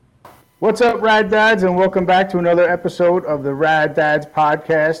What's up, Rad Dads, and welcome back to another episode of the Rad Dads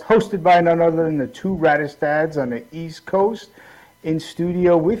podcast, hosted by none other than the two raddest dads on the East Coast. In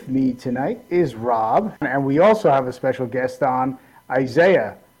studio with me tonight is Rob, and we also have a special guest on,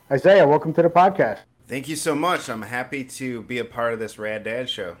 Isaiah. Isaiah, welcome to the podcast. Thank you so much. I'm happy to be a part of this Rad Dad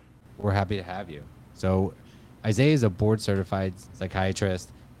show. We're happy to have you. So, Isaiah is a board-certified psychiatrist,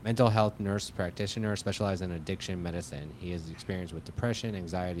 mental health nurse practitioner specialized in addiction medicine. He has experience with depression,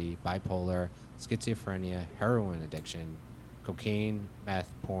 anxiety, bipolar, schizophrenia, heroin addiction, cocaine,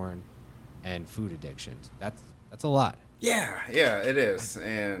 meth, porn, and food addictions. That's a lot. Yeah, it is.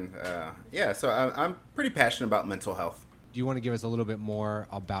 And so I'm pretty passionate about mental health. Do you want to give us a little bit more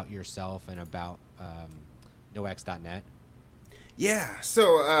about yourself and about NoX.net? Yeah,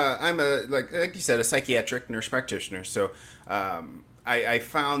 so I'm like you said, a psychiatric nurse practitioner. So I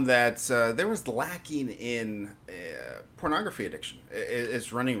found that there was lacking in pornography addiction.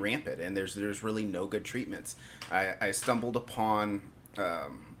 It's running rampant, and there's really no good treatments. I stumbled upon I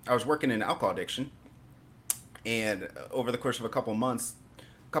was working in alcohol addiction, and over the course of a couple months,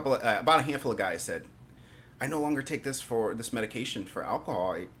 about a handful of guys said, "I no longer take this medication for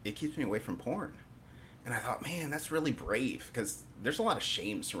alcohol. It keeps me away from porn." And I thought, man, that's really brave because there's a lot of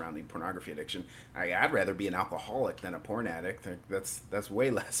shame surrounding pornography addiction. I'd rather be an alcoholic than a porn addict. That's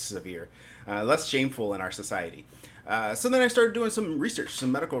way less severe, less shameful in our society. So then I started doing some research,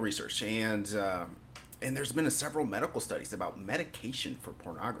 some medical research, and there's been several medical studies about medication for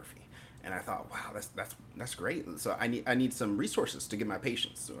pornography. And I thought, wow, that's great. So I need some resources to give my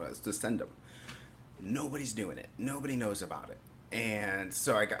patients to send them. Nobody's doing it. Nobody knows about it. And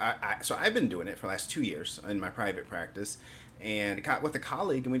so I've been doing it for the last 2 years in my private practice, and got with a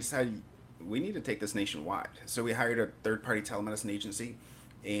colleague, and we decided we need to take this nationwide. So we hired a third-party telemedicine agency,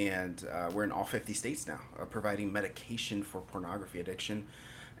 and we're in all 50 states now, providing medication for pornography addiction.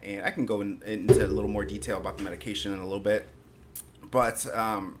 And I can go into a little more detail about the medication in a little bit, but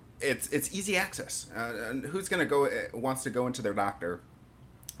it's easy access. And who's wants to go into their doctor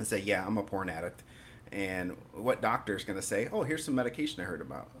and say, "Yeah, I'm a porn addict." And what doctor's going to say, "Oh, here's some medication I heard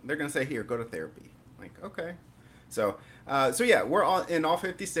about." They're going to say, "Here, go to therapy." Like, okay. So yeah, we're in all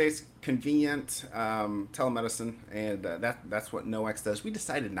 50 states, convenient telemedicine, and that's what NoX does. We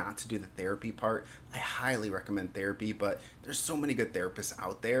decided not to do the therapy part. I highly recommend therapy, but there's so many good therapists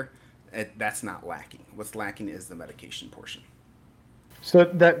out there. That's not lacking. What's lacking is the medication portion. So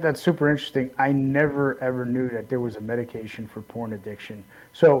that's super interesting. I never ever knew that there was a medication for porn addiction.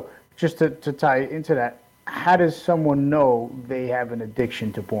 So just to tie into that, how does someone know they have an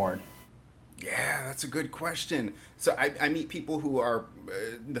addiction to porn? Yeah, that's a good question. So I meet people who are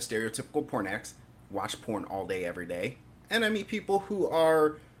the stereotypical porn addicts, watch porn all day, every day. And I meet people who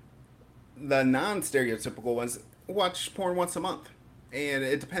are the non-stereotypical ones, watch porn once a month. And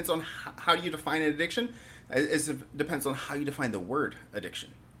it depends on how you define an addiction. It depends on how you define the word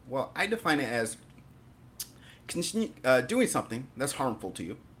addiction. Well, I define it as doing something that's harmful to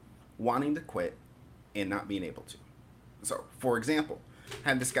you, wanting to quit, and not being able to. So, for example,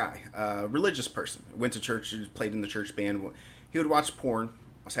 had this guy, a religious person, went to church, played in the church band. He would watch porn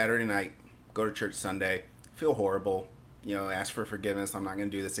Saturday night, go to church Sunday, feel horrible, ask for forgiveness. I'm not going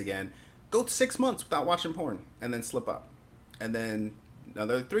to do this again. Go 6 months without watching porn, and then slip up. And then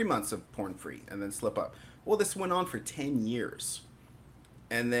another 3 months of porn free, and then slip up. Well, this went on for 10 years.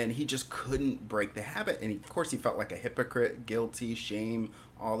 And then he just couldn't break the habit. And of course, he felt like a hypocrite, guilty, shame,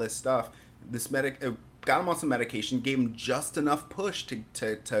 all this stuff. This got him on some medication, gave him just enough push to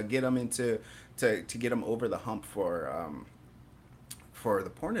get him to get him over the hump for the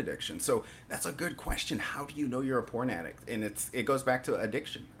porn addiction. So that's a good question. How do you know you're a porn addict? And it goes back to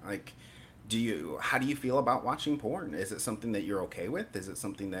addiction. Like, how do you feel about watching porn? Is it something that you're okay with? Is it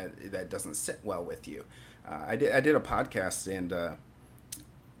something that doesn't sit well with you? I did a podcast, and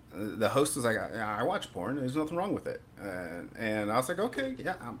the host was like, "I watch porn. There's nothing wrong with it." And I was like, "Okay,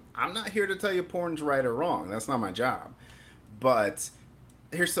 yeah, I'm not here to tell you porn's right or wrong. That's not my job. But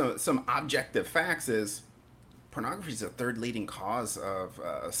here's some objective facts: is pornography is the third leading cause of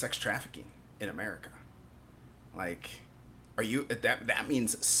sex trafficking in America. Like, that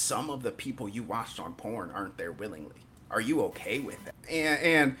means some of the people you watched on porn aren't there willingly. Are you okay with that?"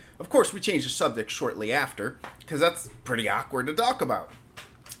 And of course, we changed the subject shortly after because that's pretty awkward to talk about.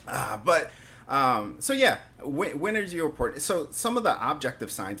 So yeah, when is your report? So some of the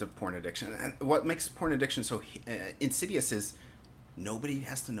objective signs of porn addiction, and what makes porn addiction so insidious is nobody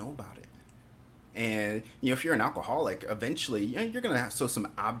has to know about it. And if you're an alcoholic, eventually you're gonna show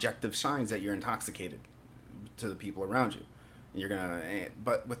some objective signs that you're intoxicated to the people around you.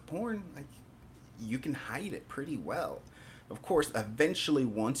 But with porn, like, you can hide it pretty well. Of course, eventually,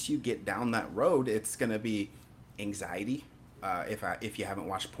 once you get down that road, it's going to be anxiety. If you haven't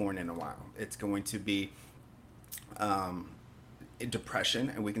watched porn in a while, it's going to be depression,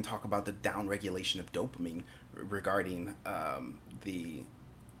 and we can talk about the downregulation of dopamine regarding the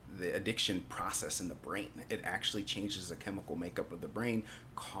addiction process in the brain. It actually changes the chemical makeup of the brain,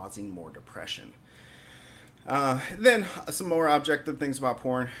 causing more depression. Then some more objective things about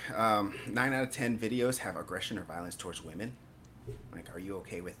porn. 9 out of 10 videos have aggression or violence towards women. Like, are you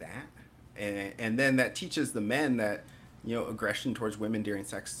okay with that? And then that teaches the men that, aggression towards women during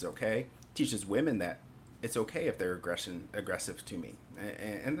sex is okay. Teaches women that it's okay if they're aggressive to me,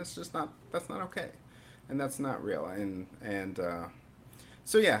 and that's not okay, and that's not real.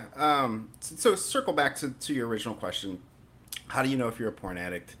 So yeah. So circle back to your original question. How do you know if you're a porn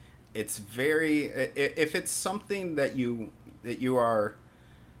addict? It's if it's something that you are,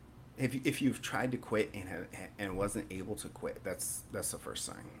 if you've tried to quit and wasn't able to quit, that's the first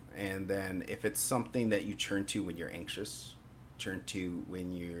sign. And then if it's something that you turn to when you're anxious, turn to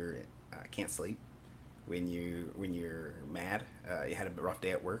when you're can't sleep, when you're mad, you had a rough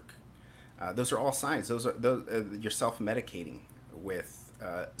day at work, those are all signs. Those you're self-medicating with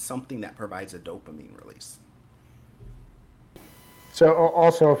something that provides a dopamine release. So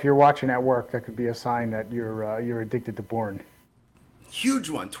also, if you're watching at work, that could be a sign that you're addicted to porn. Huge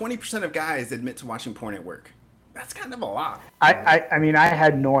one. 20% of guys admit to watching porn at work. That's kind of a lot. I mean, I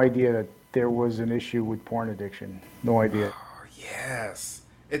had no idea that there was an issue with porn addiction. No idea. Oh, yes.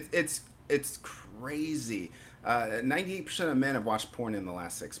 It's crazy. 98% of men have watched porn in the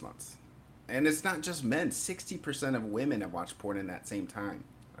last 6 months. And it's not just men. 60% of women have watched porn in that same time.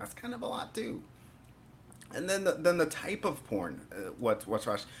 That's kind of a lot, too. And then the type of porn, what's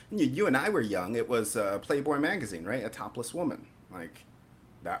watched. You and I were young. It was Playboy magazine, right? A topless woman. Like,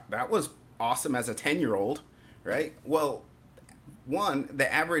 that was awesome as a 10-year-old, right? Well, the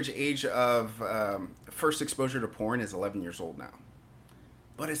average age of first exposure to porn is 11 years old now.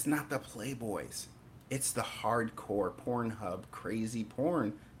 But it's not the Playboys. It's the hardcore Pornhub crazy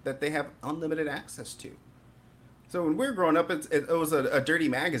porn that they have unlimited access to. So when we were growing up, it was a dirty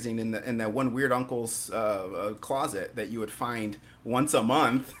magazine in that one weird uncle's closet that you would find once a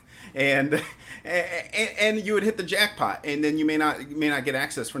month, and you would hit the jackpot, and then you may not get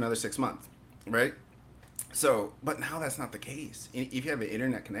access for another 6 months, right? So, but now that's not the case. If you have an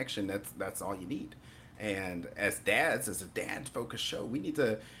internet connection, that's all you need. And as a dad-focused show, we need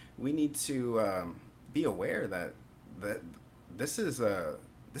to be aware that this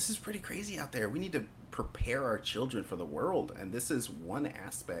is pretty crazy out there. We need to prepare our children for the world, and this is one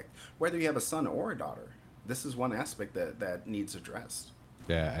aspect. Whether you have a son or a daughter, this is one aspect that needs addressed.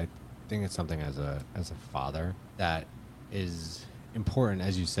 Yeah, I think it's something as a father that is important,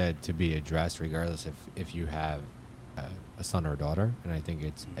 as you said, to be addressed, regardless if you have a son or a daughter. And I think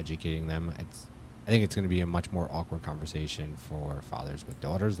it's educating them. I think it's going to be a much more awkward conversation for fathers with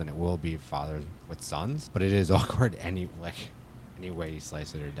daughters than it will be fathers with sons. But it is awkward any way you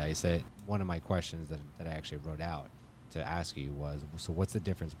slice it or dice it. One of my questions that I actually wrote out to ask you was, so what's the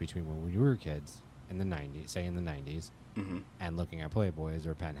difference between when we were kids in the 90s, say in the 90s, mm-hmm. and looking at Playboys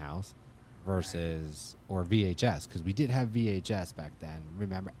or Penthouse versus, or VHS, because we did have VHS back then.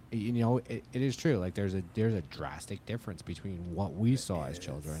 Remember, it is true. Like there's a drastic difference between what we saw as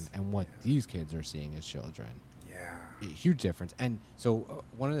children and what these kids are seeing as children. Yeah. A huge difference. And so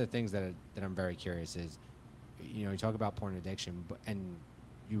one of the things that I'm very curious is, you talk about porn addiction, and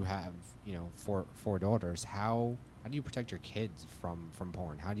you have, four daughters. How do you protect your kids from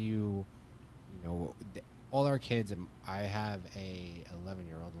porn? How do you, all our kids, and I have a 11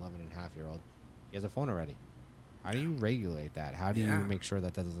 and a half year old, he has a phone already. How do you regulate that? How do you make sure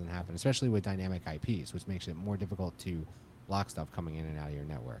that doesn't happen, especially with dynamic IPs, which makes it more difficult to block stuff coming in and out of your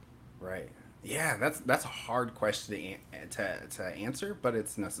network? Right. Yeah, that's a hard question to answer, but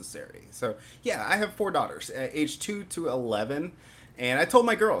it's necessary. So yeah, I have 4 daughters, age 2 to 11, and I told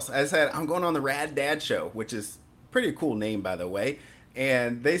my girls, I said, I'm going on the Rad Dad Show, which is pretty cool name, by the way,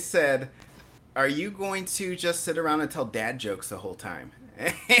 and they said, are you going to just sit around and tell dad jokes the whole time?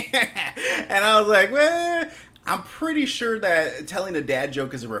 And I was like, well, I'm pretty sure that telling a dad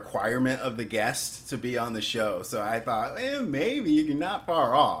joke is a requirement of the guest to be on the show. So I thought, maybe you're not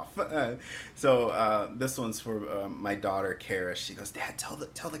far off. So this one's for my daughter, Kara. She goes, Dad, tell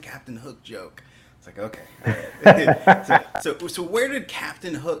the Captain Hook joke. It's like, okay. All right. So where did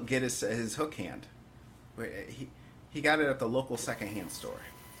Captain Hook get his hook hand? He got it at the local secondhand store.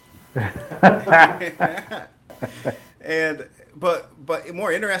 But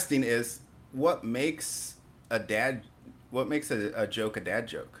more interesting is what makes a joke a dad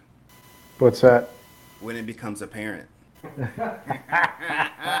joke? What's that? When it becomes apparent.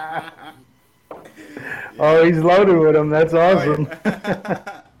 Oh, he's loaded with them. That's Oh awesome.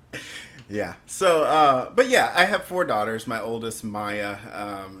 yeah. Yeah. So, but yeah, I have four daughters. My oldest, Maya,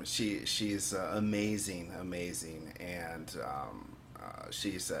 she's amazing, amazing, and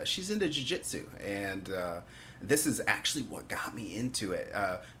she's into jujitsu, and this is actually what got me into it.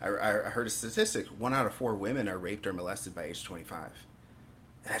 I heard a statistic: 1 out of 4 women are raped or molested by age 25.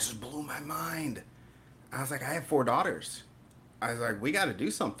 And that just blew my mind. I was like, I have four daughters. I was like, we got to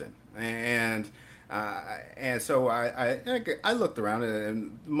do something, and so I looked around,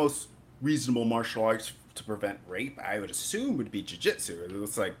 and the most reasonable martial arts to prevent rape, I would assume, would be jiu-jitsu. It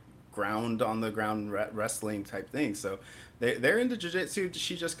was like ground on the ground wrestling type thing. So they're into jiu-jitsu.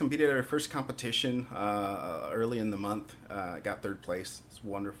 She just competed at her first competition early in the month. Got third place. It's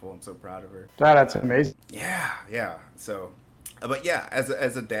wonderful. I'm so proud of her. Wow, that's amazing. Yeah, yeah. So, but yeah, as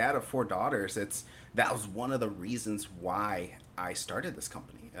a dad of four daughters, that was one of the reasons why I started this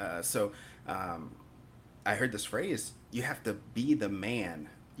company. Um, I heard this phrase: "You have to be the man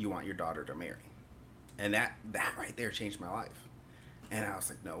you want your daughter to marry," and that right there changed my life. And I was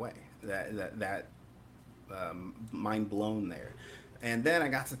like, "No way!" That mind blown there. And then I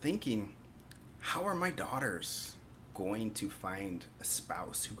got to thinking, how are my daughters going to find a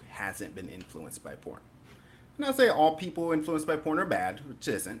spouse who hasn't been influenced by porn? And I'll say all people influenced by porn are bad, which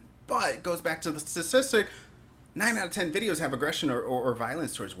isn't. But it goes back to the statistic: 9 out of 10 videos have aggression or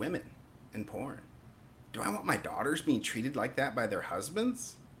violence towards women in porn. Do I want my daughters being treated like that by their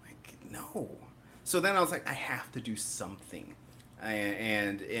husbands? Like, no. So then I was like, I have to do something.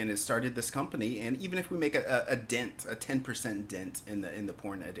 And it started this company, and even if we make a dent, a 10% dent in the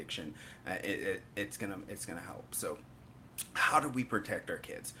porn addiction, it's gonna help. So how do we protect our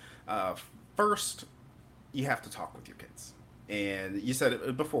kids? First, you have to talk with your kids. And you said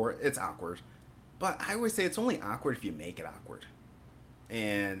it before, it's awkward. But I always say it's only awkward if you make it awkward.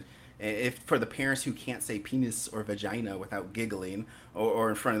 And if for the parents who can't say penis or vagina without giggling or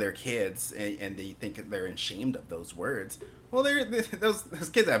in front of their kids, and they think they're ashamed of those words, well, those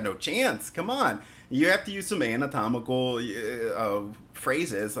kids have no chance. Come on. You have to use some anatomical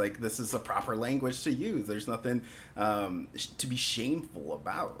phrases, like this is a proper language to use. There's nothing to be shameful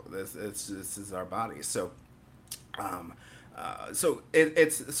about. This is our body. So um, so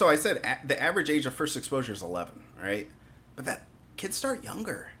I said the average age of first exposure is 11, right? But that kids start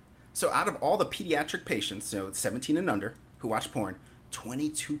younger. So out of all the pediatric patients, 17 and under who watch porn,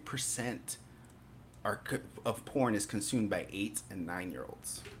 22% of porn is consumed by 8 and 9 year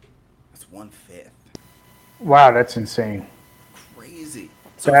olds. That's 1/5. Wow, that's insane. Crazy.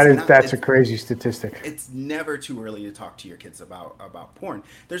 So it's not. That's a crazy statistic. It's never too early to talk to your kids about porn.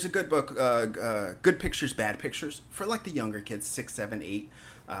 There's a good book, Good Pictures, Bad Pictures, for like the younger kids, 6, 7, 8,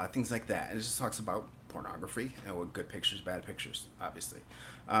 things like that. And it just talks about pornography and what good pictures, bad pictures, obviously.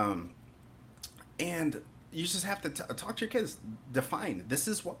 Um, and you just have to talk to your kids. Define this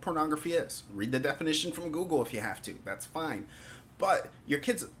is what pornography is. Read the definition from Google if you have to. That's fine. But your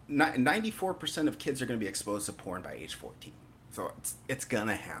kids, 94% of kids are going to be exposed to porn by age 14. So it's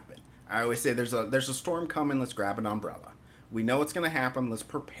gonna happen. I always say there's a storm coming. Let's grab an umbrella. We know it's gonna happen. Let's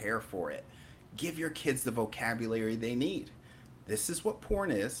prepare for it. Give your kids the vocabulary they need. This is what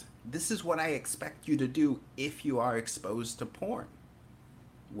porn is. This is what I expect you to do if you are exposed to porn.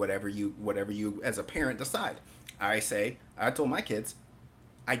 Whatever you as a parent decide. I told my kids,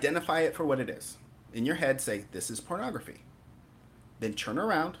 identify it for what it is. In your head, say this is pornography. Then turn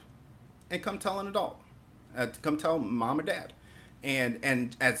around and come tell an adult. Come tell mom or dad.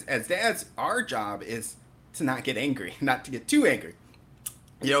 And as dads, our job is to not get angry, not to get too angry.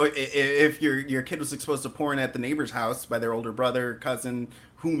 If your kid was exposed to porn at the neighbor's house by their older brother, cousin,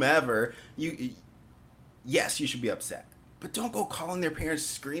 whomever, yes, you should be upset. But don't go calling their parents,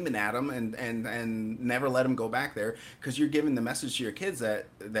 screaming at them, and never let them go back there, because you're giving the message to your kids that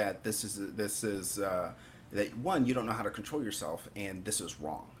this is that one, you don't know how to control yourself, and this is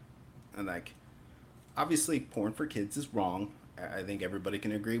wrong. And like, obviously, porn for kids is wrong. I think everybody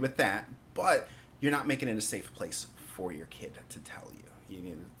can agree with that. But you're not making it a safe place for your kid to tell you. You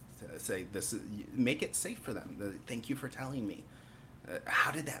need to say this. Make it safe for them. Thank you for telling me.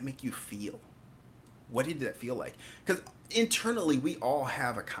 How did that make you feel? What did that feel like? Because internally, we all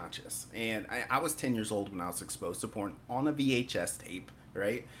have a conscience. And I was 10 years old when I was exposed to porn on a VHS tape,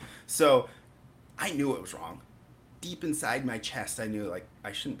 right? So I knew it was wrong. Deep inside my chest, I knew, like,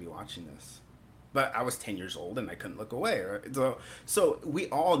 I shouldn't be watching this. But I was 10 years old and I couldn't look away. Right? So we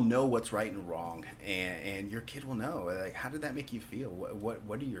all know what's right and wrong, and your kid will know. Like, how did that make you feel?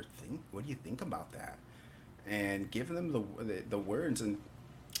 What do you think about that? And give them the words. And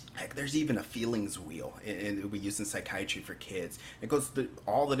Heck, there's even a feelings wheel, and we use in psychiatry for kids. It goes through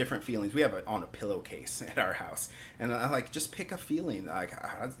all the different feelings. We have it on a pillowcase at our house, and I like just pick a feeling. Like,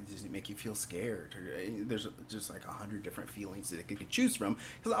 how does it make you feel scared? Or, there's just like 100 different feelings that they could choose from.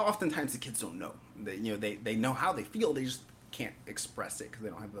 Because oftentimes the kids don't know. They know how they feel. They just can't express it because they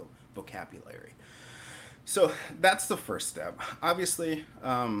don't have the vocabulary. So that's the first step. Obviously,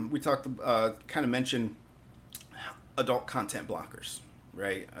 we talked, kind of mentioned adult content blockers,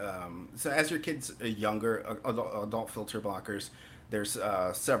 right? So as your kids are younger, adult filter blockers, there's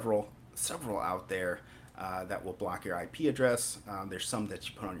several out there that will block your IP address. There's some that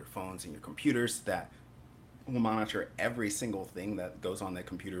you put on your phones and your computers that will monitor every single thing that goes on that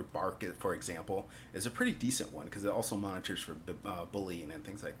computer. Bark, for example, is a pretty decent one because it also monitors for bullying and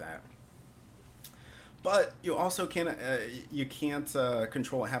things like that. But you also can't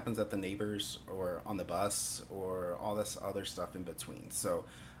control what happens at the neighbors or on the bus or all this other stuff in between. So,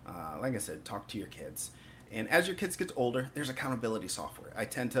 like I said, talk to your kids. And as your kids get older, there's accountability software. I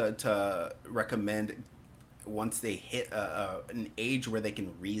tend to recommend once they hit an age where they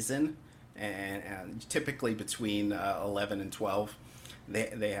can reason, and typically between 11 and 12,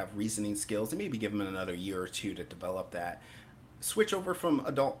 they have reasoning skills, and maybe give them another year or two to develop that. Switch over from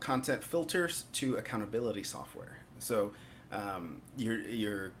adult content filters to accountability software. So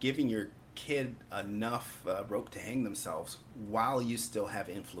you're giving your kid enough rope to hang themselves while you still have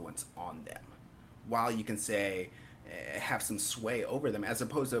influence on them, while you can say have some sway over them, as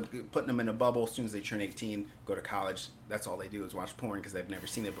opposed to putting them in a bubble. As soon as they turn 18, go to college, that's all they do is watch porn because they've never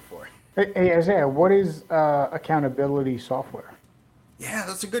seen it before. Hey, Isaiah, what is accountability software? Yeah,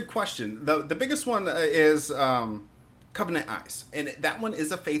 that's a good question. The biggest one is Covenant Eyes, and that one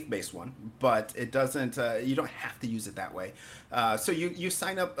is a faith-based one, but it doesn't. You don't have to use it that way. So you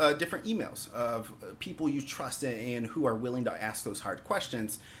sign up different emails of people you trust and who are willing to ask those hard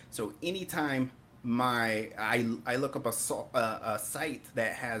questions. So anytime I look up a site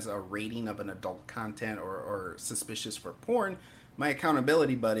that has a rating of an adult content or suspicious for porn, my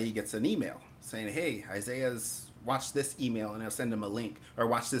accountability buddy gets an email saying, "Hey, Isaiah's watch this email," and I'll send him a link, or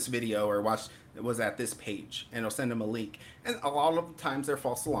watch this video, or watch it was at this page, and I'll send him a link. And a lot of the times they're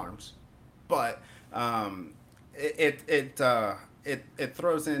false alarms, but it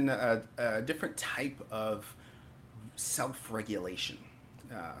throws in a different type of self-regulation.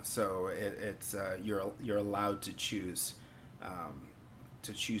 So it's you're allowed to choose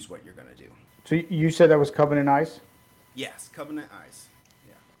what you're going to do. So you said that was Covenant Eyes? Yes, Covenant Eyes.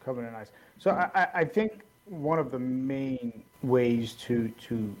 Yeah. Covenant Eyes. So I think one of the main ways to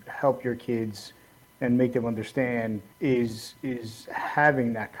help your kids and make them understand is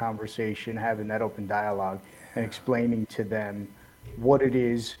having that conversation, having that open dialogue, and explaining to them what it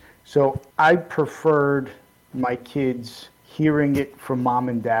is. So I preferred my kids hearing it from mom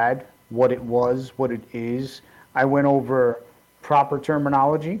and dad, what it was, what it is. I went over proper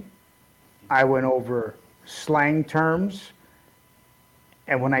terminology. I went over slang terms.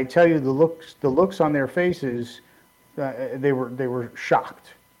 And when I tell you the looks on their faces, they were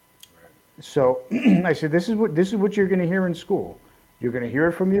shocked. Right. So I said, this is what you're going to hear in school. You're going to hear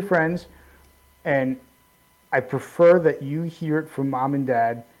it from your friends, and I prefer that you hear it from mom and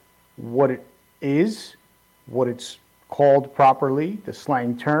dad, what it is, what it's called properly, the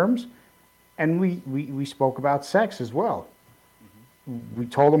slang terms, and we spoke about sex as well. Mm-hmm. We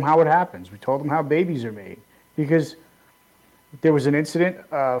told them how it happens. We told them how babies are made, because there was an incident.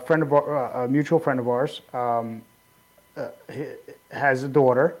 A mutual friend of ours has a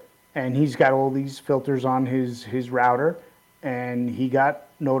daughter, and he's got all these filters on his router, and he got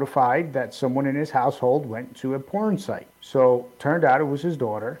notified that someone in his household went to a porn site. So turned out it was his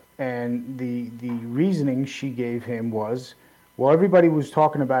daughter, and the reasoning she gave him was, well, everybody was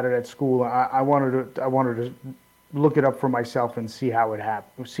talking about it at school. I wanted to look it up for myself and see how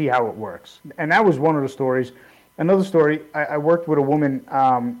it works. And that was one of the stories. Another story, I worked with a woman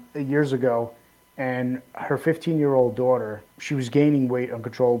years ago, and her 15-year-old daughter, she was gaining weight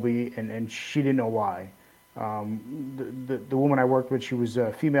uncontrollably, and she didn't know why. The woman I worked with, she was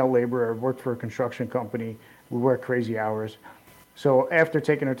a female laborer, worked for a construction company. We worked crazy hours. So after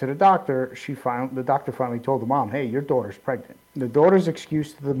taking her to the doctor, the doctor finally told the mom, "Hey, your daughter's pregnant." The daughter's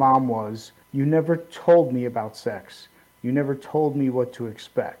excuse to the mom was, "You never told me about sex. You never told me what to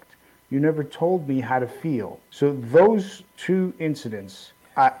expect. You never told me how to feel." So those two incidents,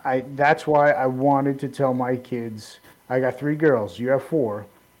 that's why I wanted to tell my kids. I got 3 girls. You have 4.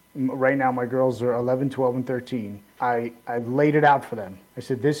 Right now, my girls are 11, 12, and 13. I laid it out for them. I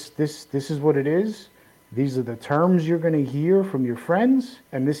said, this is what it is. These are the terms you're going to hear from your friends,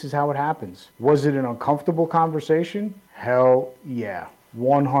 and this is how it happens. Was it an uncomfortable conversation? Hell yeah.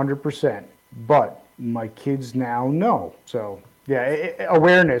 100%. But my kids now know. So, yeah,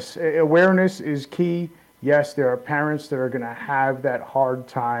 awareness is key. Yes, there are parents that are going to have that hard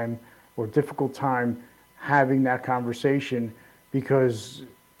time or difficult time having that conversation because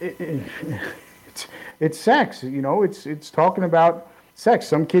it's sex. It's talking about sex.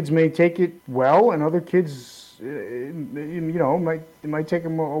 Some kids may take it well, and other kids, it might take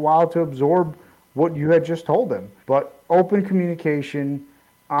them a while to absorb what you had just told them. But open communication,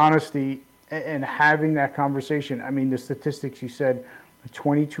 honesty, and having that conversation. I mean, the statistics you said,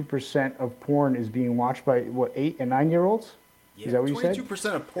 22% of porn is being watched by what, 8 and 9-year-olds? Yeah, Is that what you said?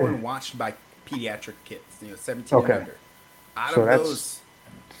 22% of porn watched by pediatric kids, 17 and Okay. under. Out So of those,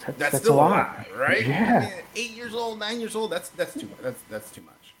 that's still a lot, right? Yeah. I mean, 8 years old, 9 years old, that's too much. That's too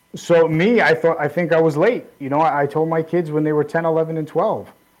much. So me, I think I was late. I told my kids when they were 10, 11, and 12.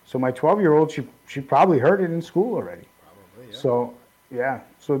 So my 12-year-old, she probably heard it in school already. Probably, yeah. So yeah,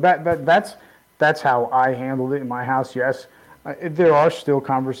 so that's how I handled it in my house. Yes, there are still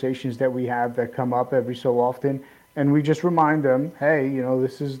conversations that we have that come up every so often, and we just remind them, hey,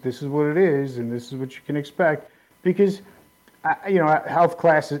 this is what it is, and this is what you can expect, because health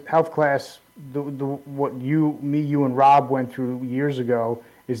class, the what you and Rob went through years ago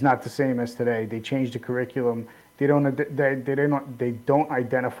is not the same as today. They changed the curriculum. They don't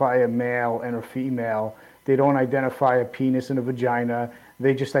identify a male and a female. They don't identify a penis and a vagina.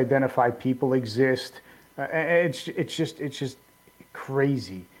 They just identify people exist. It's just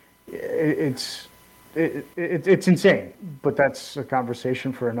crazy. It's insane. But that's a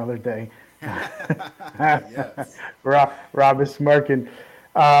conversation for another day. Yes. Rob is smirking.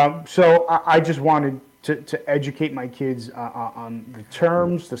 So I just wanted to educate my kids on the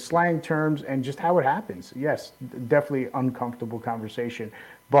terms, the slang terms, and just how it happens. Yes, definitely uncomfortable conversation.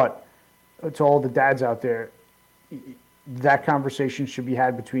 But to all the dads out there, that conversation should be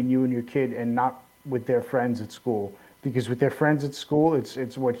had between you and your kid and not with their friends at school. Because with their friends at school,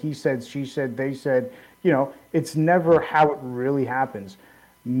 it's what he said, she said, they said. It's never how it really happens.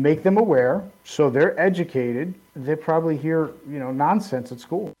 Make them aware so they're educated. They probably hear, nonsense at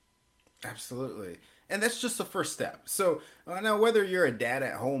school. Absolutely. And that's just the first step. So now, whether you're a dad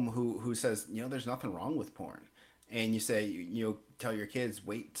at home who says, there's nothing wrong with porn, and you say, tell your kids,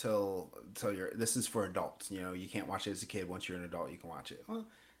 wait till this is for adults. You can't watch it as a kid. Once you're an adult, you can watch it. Well,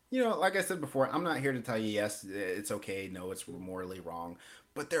 like I said before, I'm not here to tell you, yes, it's okay. No, it's morally wrong.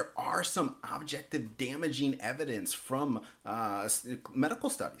 But there are some objective damaging evidence from medical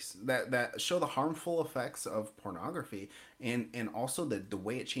studies that show the harmful effects of pornography and also the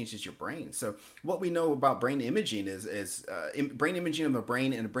way it changes your brain. So what we know about brain imaging is brain imaging of a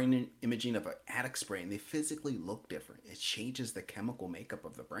brain and brain imaging of an addict's brain. They physically look different. It changes the chemical makeup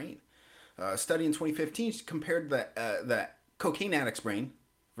of the brain. A study in 2015 compared the cocaine addict's brain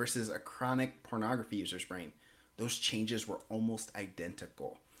versus a chronic pornography user's brain. Those changes were almost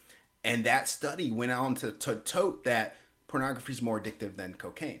identical. And that study went on to tote that pornography is more addictive than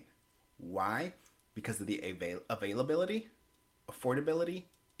cocaine. Why? Because of the availability, affordability,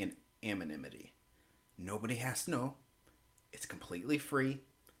 and anonymity. Nobody has to know. It's completely free,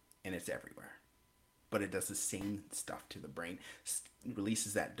 and it's everywhere. But it does the same stuff to the brain. It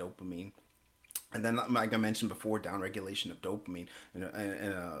releases that dopamine. And then, like I mentioned before, downregulation of dopamine. And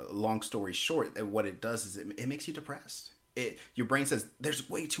a long story short, what it does is it makes you depressed. Your brain says, there's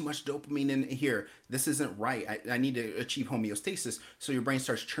way too much dopamine in here. This isn't right. I need to achieve homeostasis. So your brain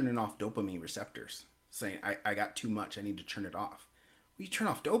starts turning off dopamine receptors, saying, I got too much. I need to turn it off. When you turn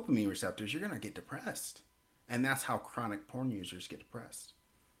off dopamine receptors, you're going to get depressed. And that's how chronic porn users get depressed.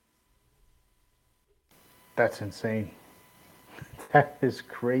 That's insane. That is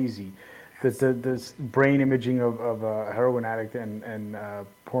crazy. The brain imaging of a heroin addict and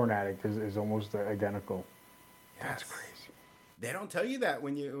porn addict is almost identical. Yes. That's crazy. They don't tell you that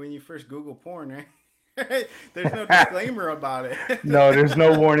when you first Google porn, right? There's no disclaimer about it. No, there's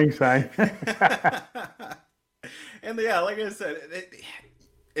no warning sign. And yeah, like I said,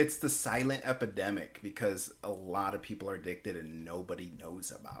 it's the silent epidemic because a lot of people are addicted and nobody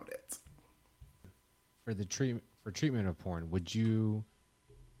knows about it. For treatment of porn,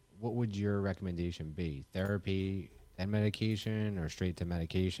 what would your recommendation be? Therapy and medication, or straight to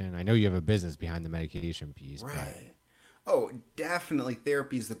medication? I know you have a business behind the medication piece. Right. Oh, definitely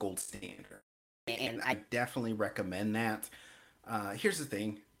therapy is the gold standard. And I definitely recommend that. Here's the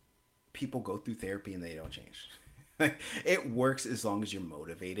thing. People go through therapy and they don't change. It works as long as you're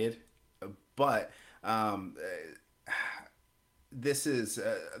motivated. But this is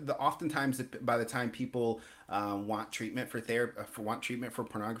oftentimes by the time people want treatment for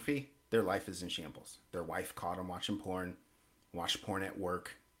pornography, their life is in shambles. Their wife caught them watching porn. watch porn at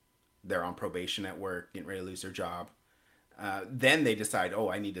work, they're on probation at work, getting ready to lose their job. Then they decide, oh,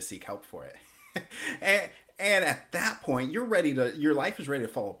 I need to seek help for it. and, and at that point, your life is ready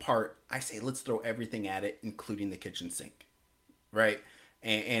to fall apart. I say, let's throw everything at it, including the kitchen sink, right?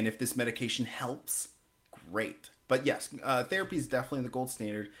 And if this medication helps, great. But yes, therapy is definitely the gold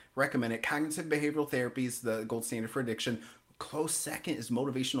standard. Recommend it. Cognitive behavioral therapy is the gold standard for addiction. Close second is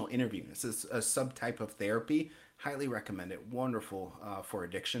motivational interviewing. This is a subtype of therapy. Highly recommend it. Wonderful for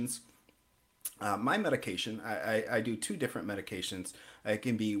addictions. My medication, I do two different medications. It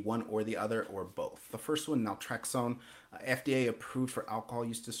can be one or the other or both. The first one, naltrexone, FDA approved for alcohol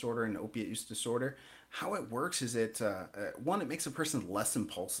use disorder and opiate use disorder. How it works is one, it makes a person less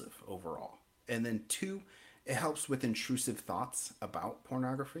impulsive overall. And then two, it helps with intrusive thoughts about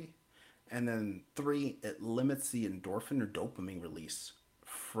pornography. And then three, it limits the endorphin or dopamine release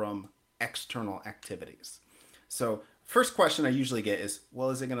from external activities. So first question I usually get is, well,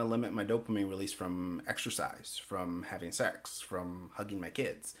 is it going to limit my dopamine release from exercise, from having sex, from hugging my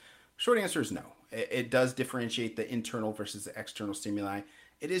kids? Short answer is no. It does differentiate the internal versus the external stimuli.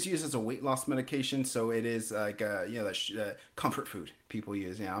 It is used as a weight loss medication, so it is like that comfort food people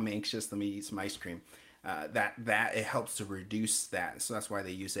use. I'm anxious, let me eat some ice cream. That it helps to reduce that, so that's why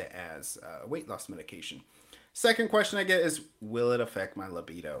they use it as a weight loss medication. Second question I get is, will it affect my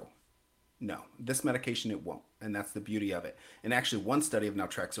libido? No, this medication, it won't. And that's the beauty of it. And actually, one study of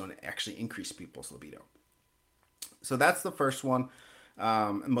naltrexone actually increased people's libido. So that's the first one,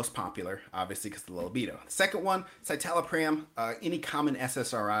 most popular, obviously, because of the libido. The second one, citalopram, any common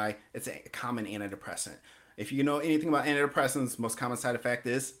SSRI, it's a common antidepressant. If you know anything about antidepressants, most common side effect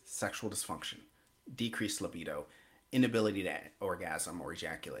is sexual dysfunction, decreased libido, inability to orgasm or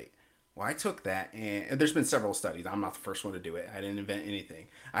ejaculate. Well, I took that, and there's been several studies. I'm not the first one to do it. I didn't invent anything.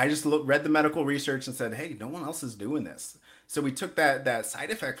 I just read the medical research and said, hey, no one else is doing this. So we took that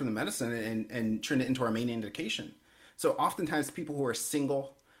side effect from the medicine and turned it into our main indication. So oftentimes people who are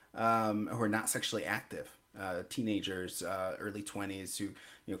single, who are not sexually active, teenagers, early 20s,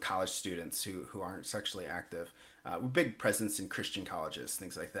 college students who aren't sexually active, with big presence in Christian colleges,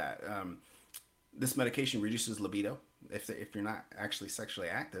 things like that. This medication reduces libido. If you're not actually sexually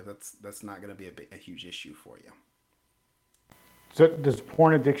active, that's not going to be a huge issue for you. So does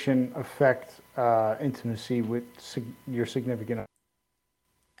porn addiction affect intimacy with your significant other?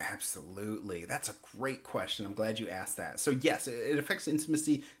 Absolutely. That's a great question. I'm glad you asked that. So yes, it affects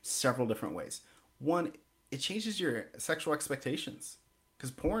intimacy several different ways. One, it changes your sexual expectations. Because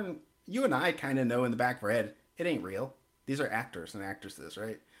porn, you and I kind of know in the back of our head, it ain't real. These are actors and actresses,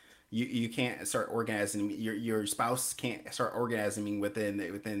 right? You can't start orgasming. Your spouse can't start orgasming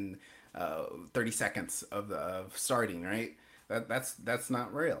within 30 seconds of starting, right? That's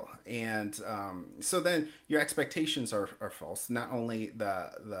not real. And so then your expectations are false. Not only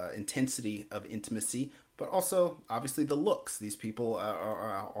the intensity of intimacy, but also obviously the looks. These people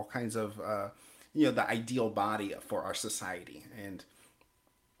are all kinds of the ideal body for our society, and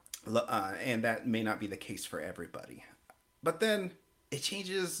that may not be the case for everybody. But then it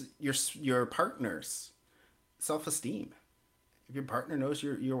changes your partner's self-esteem. If your partner knows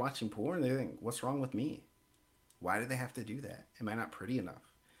you're watching porn, they think, what's wrong with me? Why do they have to do that? Am I not pretty enough?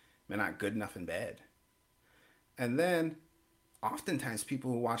 Am I not good enough in bed? And then oftentimes people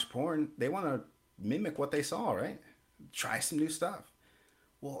who watch porn, they want to mimic what they saw, right? Try some new stuff.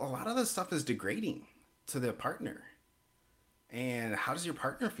 Well, a lot of this stuff is degrading to their partner. And how does your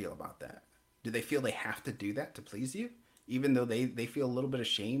partner feel about that? Do they feel they have to do that to please you? Even though they feel a little bit of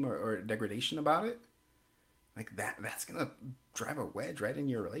shame or degradation about it? Like that's going to drive a wedge right in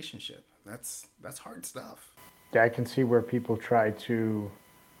your relationship. That's hard stuff. Yeah, I can see where people try to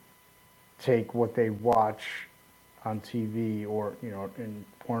take what they watch on TV or in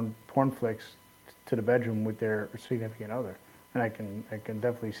porn flicks to the bedroom with their significant other, and I can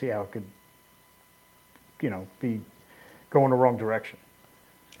definitely see how it could be going the wrong direction.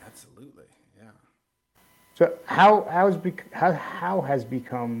 Absolutely, yeah. So how has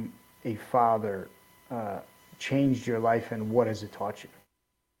become a father changed your life, and what has it taught you?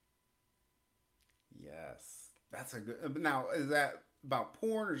 Yes, that's a good. Now, is that about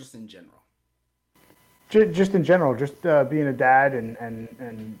porn or just in general? Just in general, just being a dad and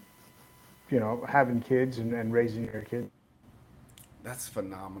having kids and raising your kids. That's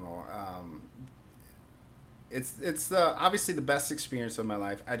phenomenal. It's obviously the best experience of my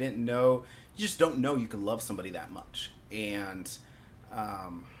life. I didn't know. You just don't know you can love somebody that much, and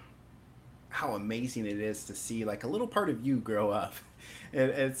how amazing it is to see like a little part of you grow up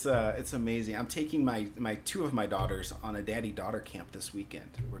It's amazing. I'm taking my two of my daughters on a daddy daughter camp this weekend.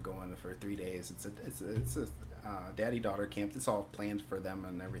 We're going for 3 days. It's a daddy daughter camp. It's all planned for them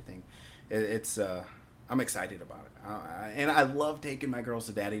and everything. It's I'm excited about it, and I love taking my girls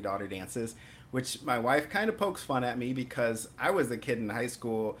to daddy daughter dances, which my wife kind of pokes fun at me because I was a kid in high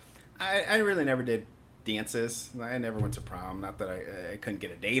school. I really never did dances. I never went to prom. Not that I couldn't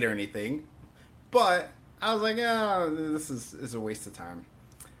get a date or anything, but I was like, oh, this is a waste of time.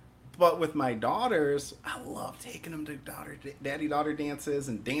 But with my daughters, I love taking them to daddy daughter dances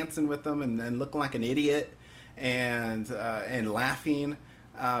and dancing with them and then looking like an idiot and laughing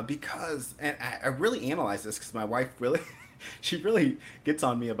because and I really analyze this because my wife really she really gets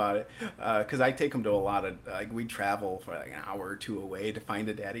on me about it because I take them to a lot of like we travel for like an hour or two away to find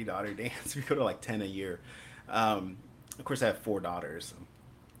a daddy daughter dance. We go to like 10 a year. Of course, I have 4 daughters.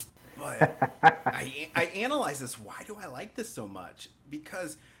 But I analyze this. Why do I like this so much?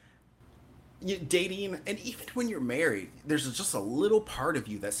 Because dating, and even when you're married, there's just a little part of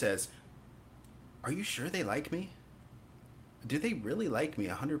you that says, "Are you sure they like me? Do they really like me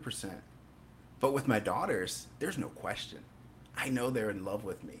 100%?" But with my daughters, there's no question. I know they're in love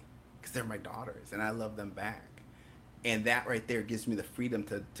with me because they're my daughters, and I love them back. And that right there gives me the freedom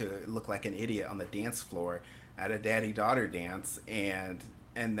to look like an idiot on the dance floor at a daddy daughter dance, and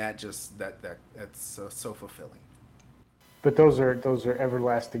that just that's so fulfilling. But those are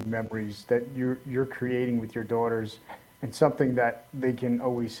everlasting memories that you're creating with your daughters, and something that they can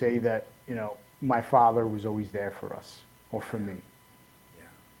always say that my father was always there for us or for me. Yeah,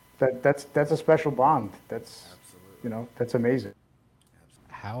 That's a special bond. That's absolutely. that's amazing.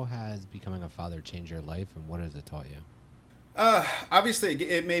 How has becoming a father changed your life, and what has it taught you? Obviously,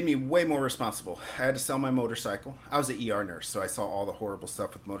 it made me way more responsible. I had to sell my motorcycle. I was an ER nurse, so I saw all the horrible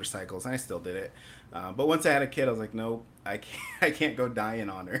stuff with motorcycles, and I still did it. But once I had a kid, I was like, nope, I can't, I can't go dying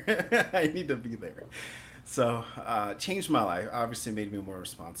on her. I need to be there. So, changed my life. Obviously, made me more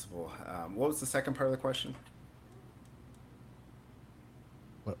responsible. What was the second part of the question?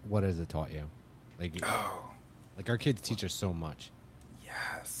 What has it taught you? Like Oh, like our kids teach us so much.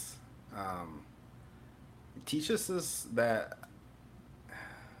 yes. It teaches us that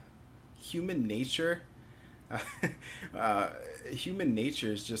human nature uh, human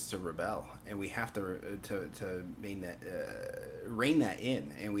nature is just to rebel, and we have to rein that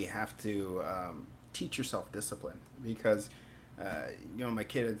in, and we have to teach yourself discipline because my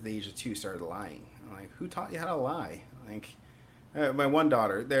kid at the age of 2 started lying. I'm like, who taught you how to lie? Like, my one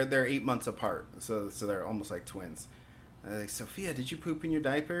daughter, they're 8 months apart, so they're almost like twins. Like, Sophia, did you poop in your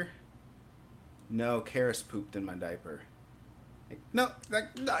diaper? No, Karis pooped in my diaper. Like, no,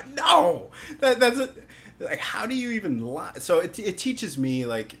 like, no, no! That's it. Like, how do you even lie? So it teaches me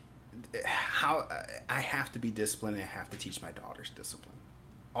like how I have to be disciplined. And I have to teach my daughters discipline.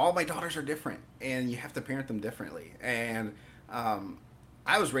 All my daughters are different, and you have to parent them differently. And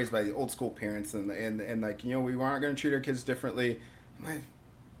I was raised by the old school parents, and like we aren't going to treat our kids differently. I'm like,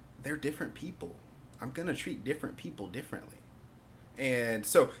 they're different people. I'm going to treat different people differently. And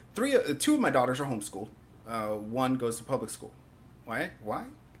so two of my daughters are homeschooled. One goes to public school. Why? Why?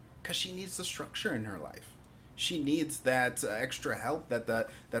 Because she needs the structure in her life. She needs that extra help that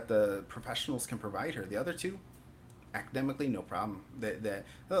the professionals can provide her. The other two, academically, no problem. That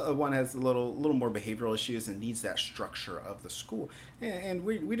one has a little more behavioral issues and needs that structure of the school. And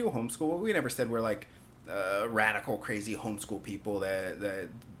we do homeschool. We never said we're like radical, crazy homeschool people that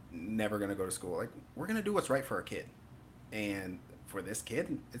never gonna go to school. Like, we're gonna do what's right for our kid, and for this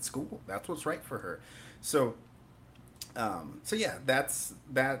kid, it's school. That's what's right for her. So, so yeah,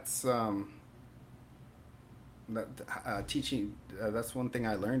 teaching. That's one thing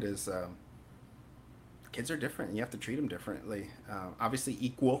I learned is kids are different. You have to treat them differently. Obviously,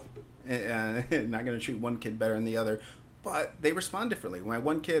 equal. Not going to treat one kid better than the other, but they respond differently. My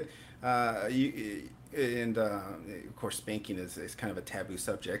one kid, of course, spanking is kind of a taboo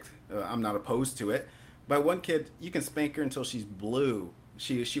subject. I'm not opposed to it. My one kid, you can spank her until she's blue.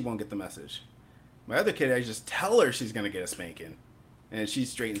 She won't get the message. My other kid, I just tell her she's gonna get a spanking, and she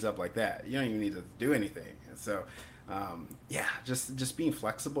straightens up like that. You don't even need to do anything. And so, yeah, just being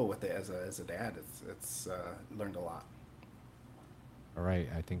flexible with it as a dad, it's learned a lot. All right,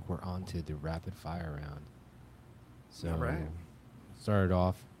 I think we're on to the rapid fire round. So, All right. started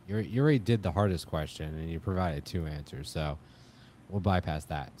off. You already did the hardest question, and you provided 2 answers. So, we'll bypass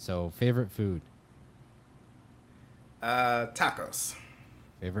that. So, favorite food, Tacos.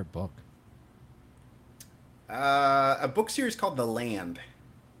 favorite book, A book series called The Land.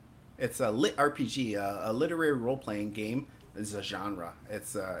 It's a lit RPG, a literary role playing game. Is a genre.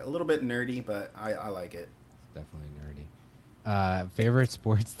 It's a little bit nerdy, but I like it. it's definitely nerdy. Favorite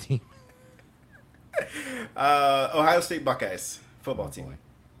sports team? Ohio State Buckeyes football Oh team.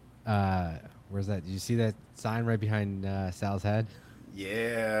 boy. Where's that? Did you see that sign right behind Sal's head?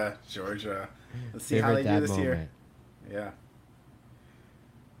 Yeah, Georgia. Let's see how Favorite they do dad this year. moment. Yeah.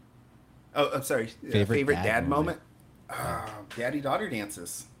 Oh, I'm sorry. Favorite Favorite dad dad moment. moment? Yeah, Daddy-daughter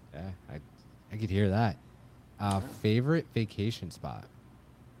dances. yeah. I could hear that. Favorite vacation spot?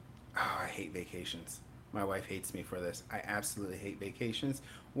 Oh, I hate vacations. My wife hates me for this. I absolutely hate vacations.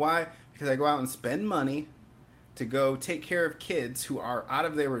 Why? Because I go out and spend money to go take care of kids who are out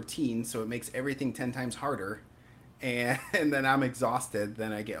of their routine, so it makes everything 10 times harder. And then I'm exhausted.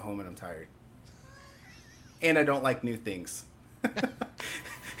 Then I get home and I'm tired. And I don't like new things.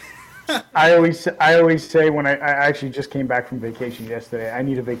 I always say when I actually just came back from vacation yesterday, I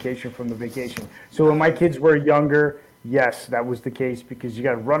need a vacation from the vacation. So when my kids were younger, yes, that was the case because you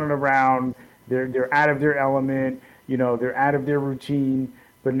got running around, they're out of their element, they're out of their routine.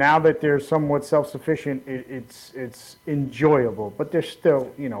 But now that they're somewhat self-sufficient, it's enjoyable. But there's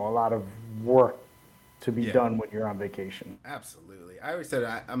still, a lot of work to be Yeah, done when you're on vacation. absolutely. I always said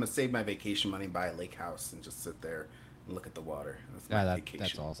I'm going to save my vacation money, buy a lake house, and just sit there and look at the water. That's my Yeah, that's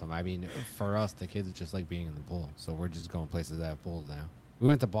vacation. awesome. I mean, for us, the kids just like being in the pool, so we're just going places that have pools now. We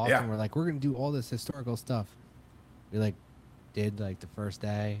went to Yeah. Boston. We're like, we're gonna do all this historical stuff. We like did like the first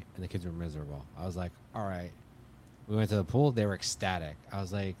day, and the kids were miserable. I was like, all right. We went to the pool. They were ecstatic. I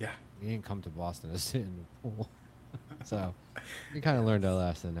was like, Yeah. we didn't come to Boston to sit in the pool. So we kind of learned our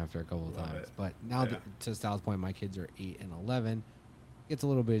lesson after a couple of Love times. it. But now, Yeah. to Sal's point, my kids are 8 and 11. It gets a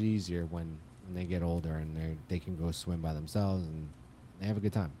little bit easier when they get older and they can go swim by themselves and they have a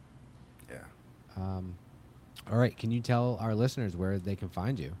good time. Yeah. Um, all right, can you tell our listeners where they can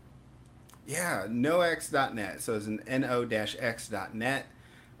find you? Yeah, nox.net. So it's an no-x.net.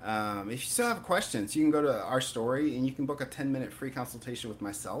 If you still have questions, you can go to our story and you can book a 10-minute free consultation with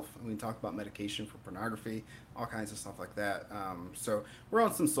myself. And we can talk about medication for pornography, all kinds of stuff like that. So we're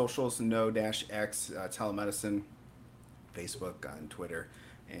on some socials, no-x, telemedicine, Facebook, and Twitter,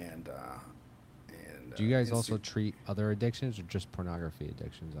 and Do you guys also Instagram. treat other addictions or just pornography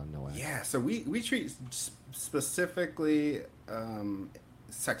addictions on No X? Yeah, so we treat specifically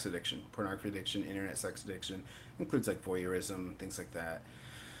sex addiction, pornography addiction, internet sex addiction, includes like voyeurism, things like that.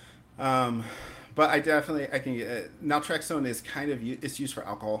 Um, but I can get naltrexone is kind of it's used for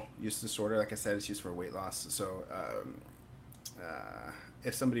alcohol use disorder. Like I said, it's used for weight loss. So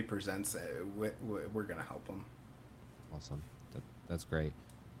if somebody presents, we're gonna help them. Awesome. That's great.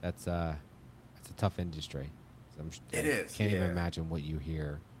 That's a tough industry. It I is, can't even yeah, imagine what you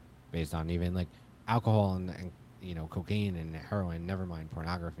hear based on even like alcohol and cocaine and heroin. Never mind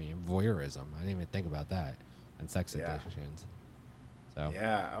pornography and voyeurism. I didn't even think about that and sex yeah, addictions. So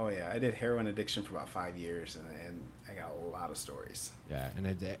yeah. Oh yeah, I did heroin addiction for about 5 years, and I got a lot of stories. yeah,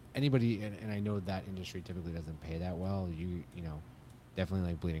 and anybody and I know that industry typically doesn't pay that well. Definitely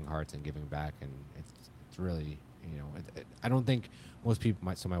like bleeding hearts and giving back, and it's really I don't think most people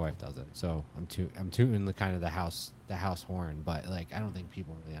might. So my wife does it. So I'm tooting the kind of the house horn, but like I don't think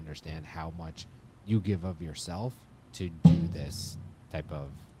people really understand how much you give of yourself to do this type of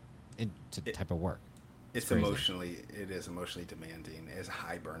It, type of work. It's it's crazy. it is emotionally demanding. It's a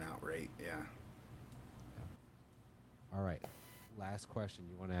high burnout rate. Yeah. All right, last question.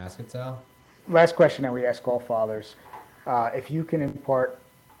 You want to ask it, Sal? Last question that we ask all fathers. If you can impart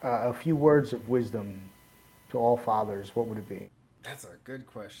a few words of wisdom to all fathers, what would it be? That's a good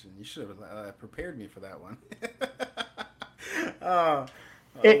question. You should have prepared me for that one. uh,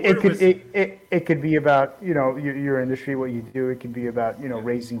 It, word it of could wisdom. it could be about your industry, what you do. It could be about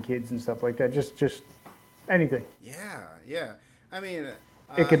raising kids and stuff like that. Just anything. Yeah, yeah. I mean, It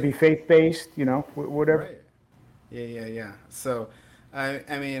uh, could be faith based. Whatever. right. Yeah, yeah, yeah. So,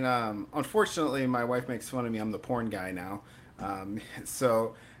 unfortunately, my wife makes fun of me. I'm the porn guy now.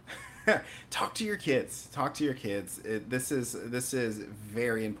 So, talk to your kids. Talk to your kids. This is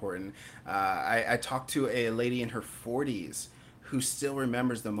very important. I talked to a lady in her 40s who still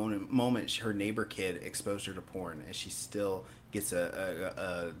remembers the moment her neighbor kid exposed her to porn, and she still gets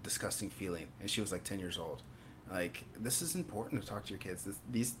a disgusting feeling. And she was like 10 years old. Like, this is important to talk to your kids.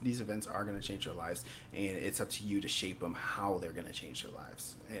 These events are going to change their lives, and it's up to you to shape them how they're going to change their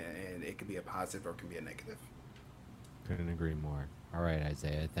lives. And it could be a positive or it can be a negative. Couldn't agree more. All right,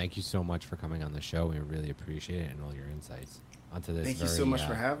 Isaiah. Thank you so much for coming on the show. We really appreciate it and all your insights onto this Thank you so very much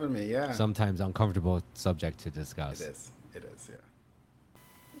for having me. Yeah, sometimes uncomfortable subject to it discuss. is. It is.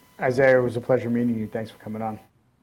 Yeah. Isaiah, it was a pleasure meeting you. Thanks for coming on.